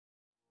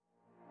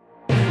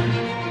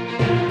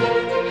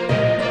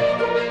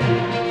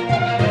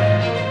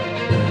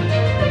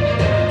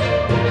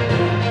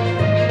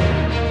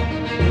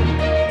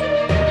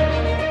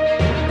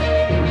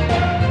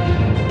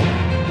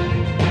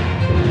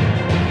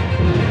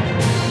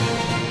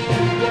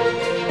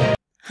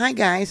Hi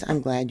guys,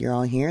 I'm glad you're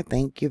all here.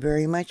 Thank you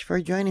very much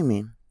for joining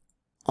me.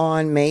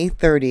 On May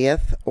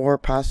 30th, or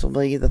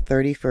possibly the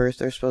 31st,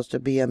 there's supposed to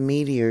be a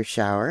meteor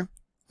shower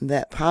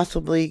that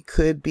possibly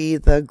could be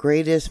the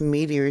greatest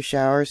meteor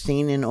shower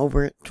seen in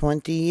over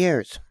 20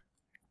 years.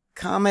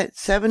 Comet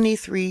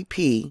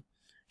 73P,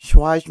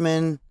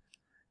 Schwarzman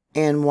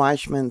and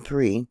Watchman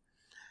 3,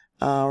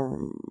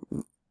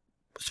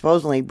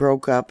 supposedly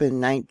broke up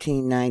in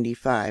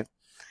 1995,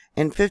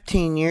 and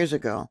 15 years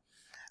ago,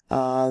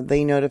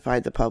 they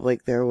notified the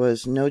public there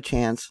was no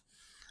chance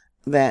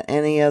that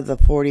any of the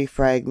 40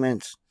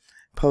 fragments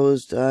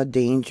posed a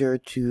danger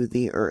to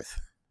the Earth.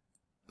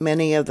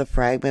 Many of the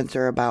fragments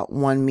are about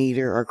 1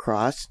 meter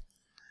across.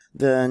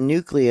 The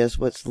nucleus,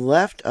 what's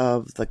left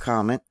of the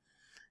comet,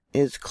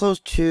 is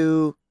close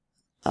to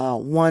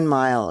 1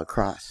 mile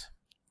across.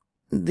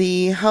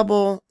 The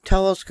Hubble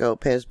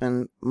telescope has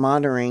been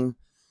monitoring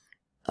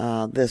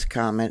this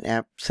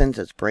comet since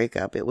its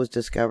breakup. It was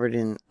discovered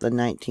in the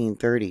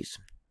 1930s.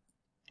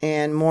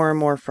 And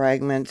more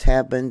fragments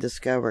have been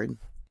discovered.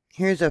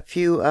 Here's a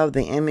few of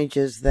the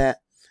images that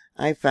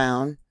I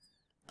found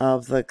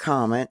of the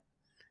comet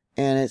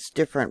and its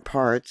different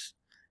parts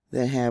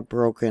that have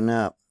broken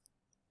up.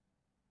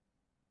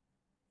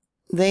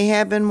 They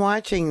have been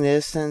watching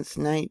this since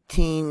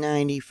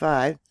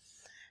 1995,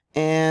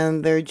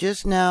 and they're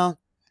just now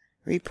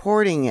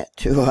reporting it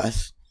to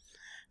us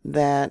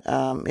that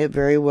it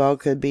very well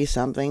could be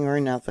something or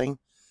nothing.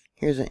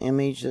 Here's the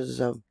images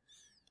of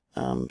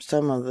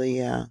some of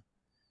the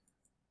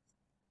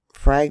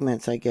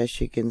fragments, I guess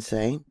you can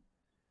say.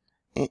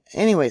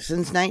 Anyway,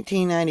 since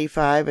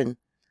 1995, and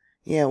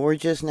yeah, we're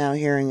just now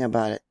hearing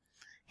about it.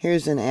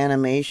 Here's an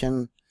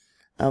animation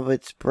of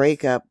its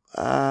breakup.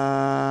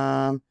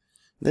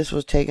 This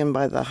was taken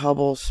by the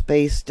Hubble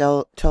Space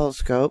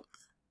Telescope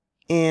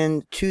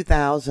in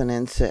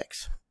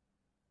 2006.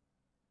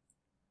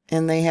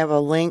 And they have a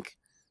link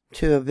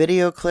to a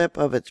video clip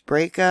of its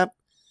breakup.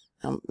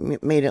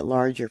 Made it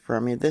larger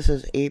for me. This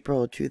is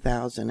April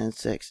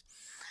 2006.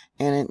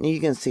 And you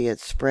can see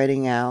it's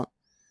spreading out.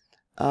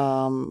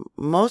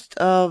 Most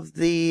of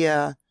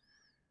the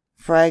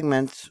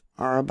fragments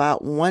are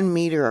about 1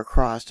 meter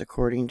across,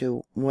 according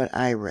to what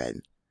I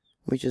read,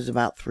 which is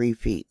about 3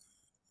 feet.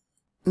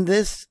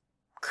 This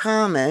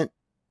comet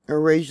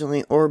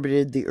originally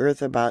orbited the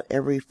Earth about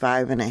every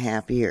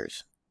 5.5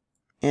 years.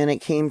 And it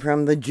came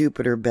from the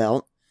Jupiter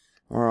belt,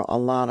 where a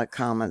lot of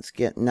comets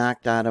get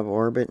knocked out of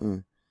orbit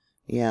and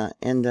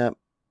end up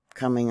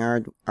coming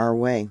our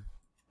way.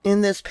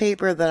 In this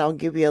paper that I'll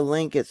give you a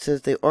link, it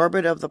says the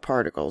orbit of the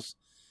particles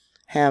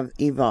have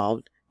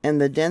evolved, and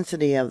the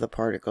density of the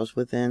particles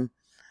within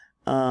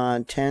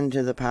 10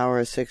 to the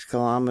power 6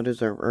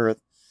 kilometers of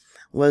Earth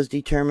was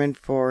determined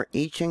for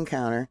each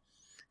encounter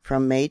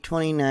from May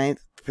 29th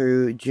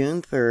through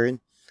June 3rd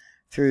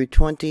through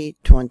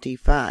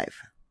 2025.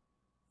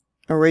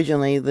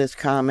 Originally, this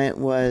comet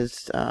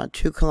was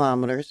 2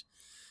 kilometers,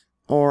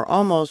 or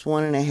almost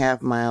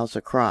 1.5 miles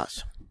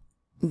across.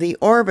 The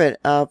orbit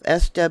of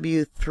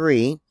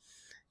SW3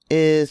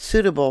 is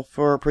suitable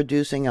for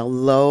producing a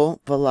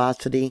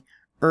low-velocity,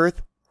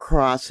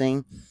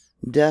 Earth-crossing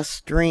dust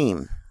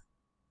stream.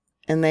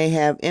 And they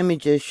have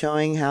images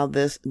showing how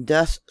this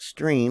dust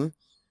stream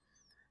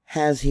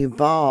has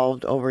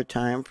evolved over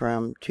time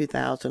from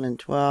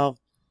 2012,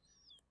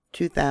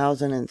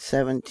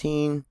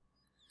 2017,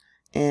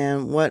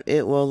 and what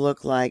it will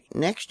look like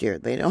next year.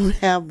 They don't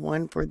have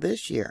one for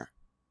this year.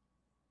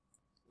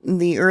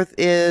 The Earth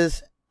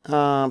is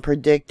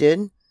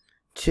predicted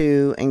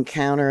to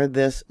encounter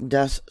this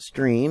dust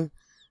stream,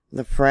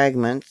 the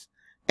fragments,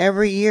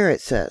 every year,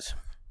 it says.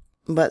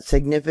 But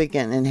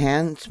significant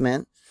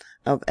enhancement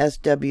of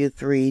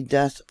SW3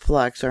 dust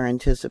flux are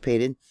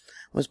anticipated.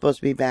 Was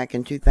supposed to be back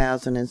in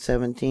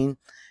 2017,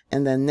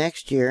 and then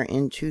next year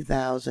in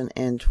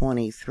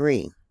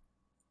 2023.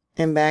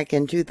 And back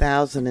in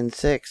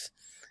 2006,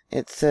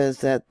 it says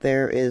that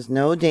there is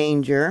no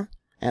danger,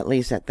 at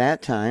least at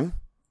that time,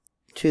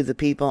 to the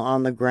people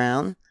on the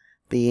ground,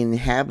 the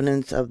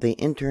inhabitants of the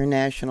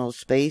International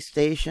Space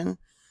Station,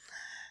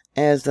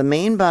 as the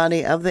main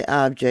body of the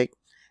object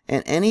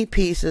and any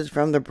pieces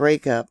from the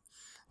breakup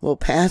will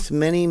pass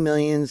many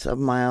millions of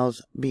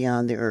miles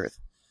beyond the Earth.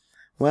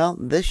 Well,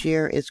 this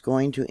year it's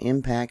going to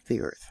impact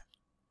the Earth.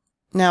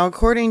 Now,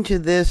 according to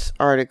this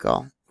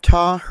article,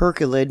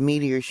 Herculid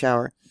meteor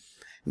shower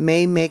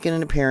may make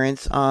an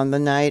appearance on the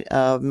night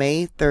of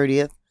May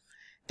 30th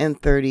and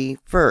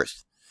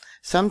 31st.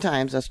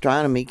 Sometimes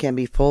astronomy can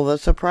be full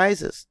of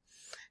surprises.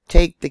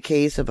 Take the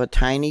case of a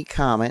tiny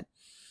comet,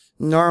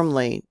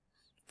 normally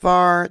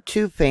far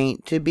too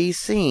faint to be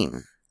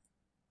seen.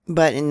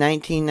 But in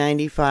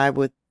 1995,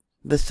 with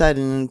the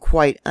sudden and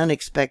quite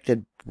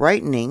unexpected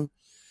brightening,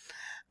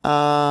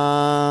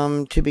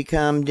 to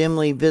become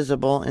dimly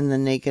visible in the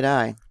naked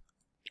eye.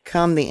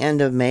 Come the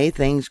end of May,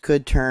 things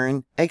could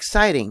turn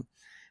exciting,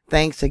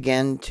 thanks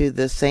again to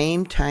the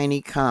same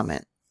tiny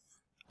comet.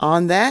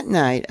 On that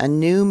night, a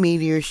new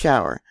meteor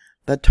shower,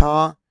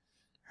 the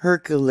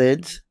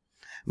Herculids,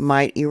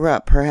 might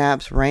erupt,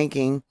 perhaps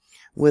ranking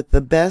with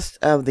the best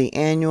of the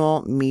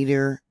annual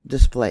meteor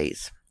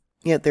displays.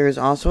 Yet there is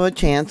also a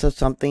chance of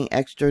something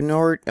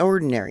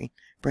extraordinary,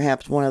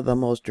 perhaps one of the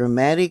most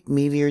dramatic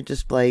meteor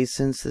displays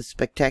since the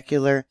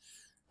spectacular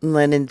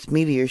Lenin's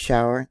meteor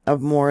shower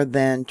of more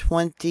than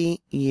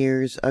 20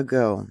 years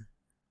ago.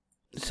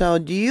 So,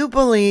 do you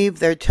believe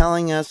they're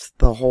telling us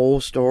the whole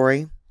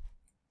story?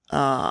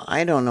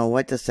 I don't know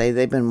what to say.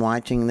 They've been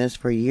watching this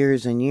for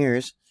years and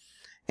years,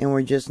 and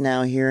we're just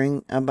now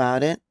hearing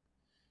about it.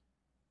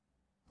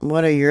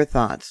 What are your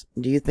thoughts?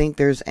 Do you think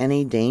there's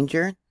any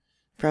danger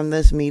from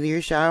this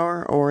meteor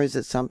shower, or is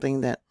it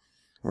something that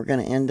we're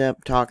going to end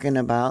up talking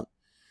about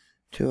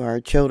to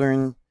our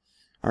children,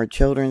 our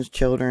children's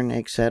children,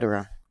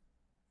 etc.?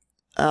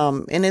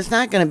 And it's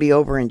not going to be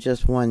over in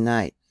just one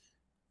night.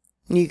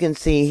 You can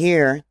see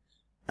here,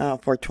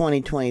 for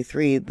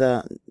 2023,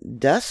 the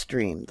dust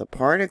stream, the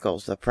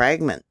particles, the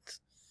fragments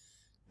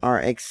are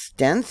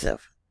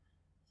extensive.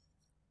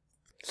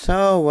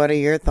 So, what are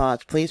your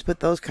thoughts? Please put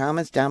those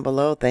comments down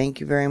below. Thank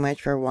you very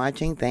much for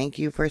watching. Thank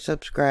you for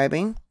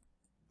subscribing.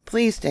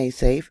 Please stay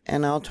safe,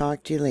 and I'll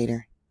talk to you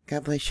later.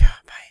 God bless you.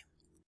 Bye.